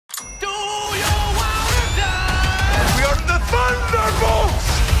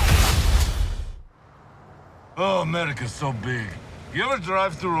America's so big. You ever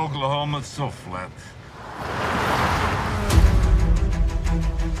drive through Oklahoma? It's so flat.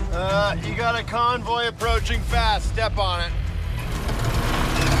 You got a convoy approaching fast. Step on it.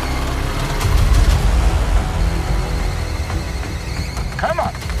 Come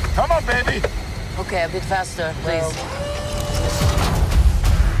on, baby. Okay, a bit faster, please.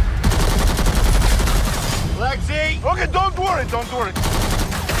 Lexi! Okay, don't worry.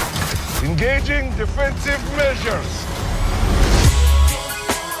 Engaging defensive measures.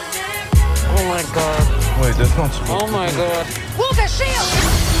 Oh my god. Wait, that's not supposed Oh my god. Walker, shield!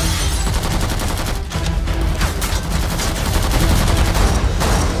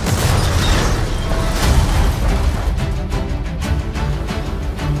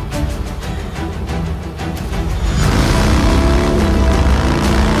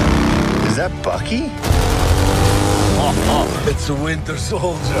 Is that Bucky? It's a Winter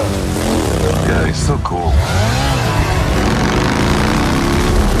Soldier. Yeah, he's so cool.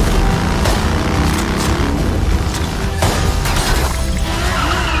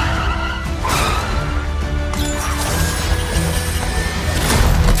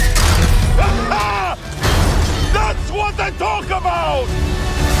 That's what I talk about!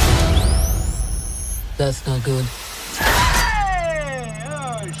 That's not good.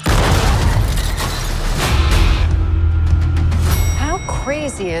 How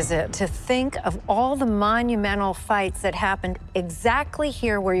crazy is it to think of all the monumental fights that happened exactly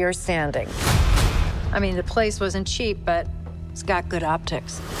here where you're standing? I mean, the place wasn't cheap, but it's got good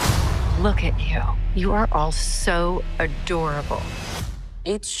optics. Look at you. You are all so adorable.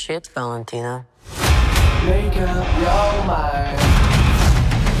 Eat shit, Valentina. Make up your mind.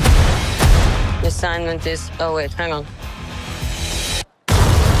 The assignment is... Oh, wait, hang on.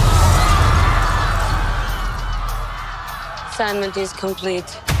 Assignment is complete.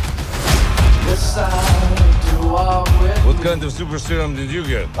 What kind of super serum did you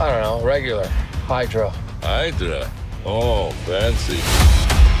get? I don't know, regular. Hydra. Hydra. Oh, fancy.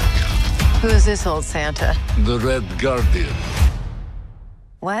 Who is this old Santa? The Red Guardian.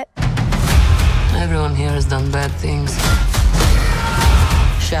 What? Everyone here has done bad things.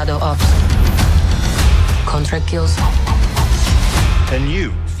 Shadow ops. Contract kills. And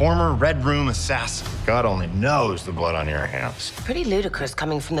you, former Red Room assassin. God only knows the blood on your hands. Pretty ludicrous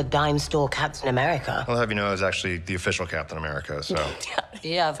coming from the dime store Captain America. I'll have you know I was actually the official Captain America, so...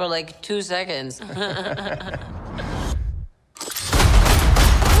 Yeah, for like 2 seconds.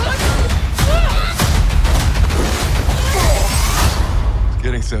 It's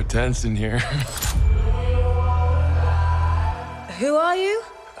getting so tense in here. Who are you?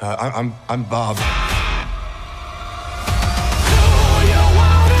 I'm Bob.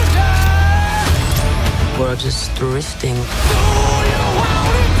 We're just drifting.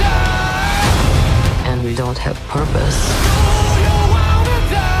 And we don't have purpose.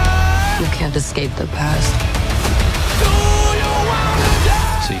 You can't escape the past.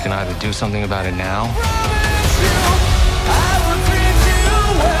 So you can either do something about it now,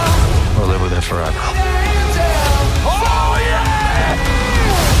 or live with it forever.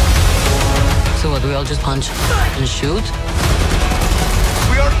 So what, do we all just punch and shoot?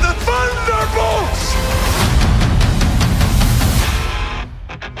 We are the Thunderbolts!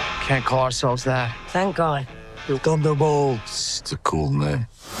 Can't call ourselves that. Thank God. The Thunderbolts. It's a cool name.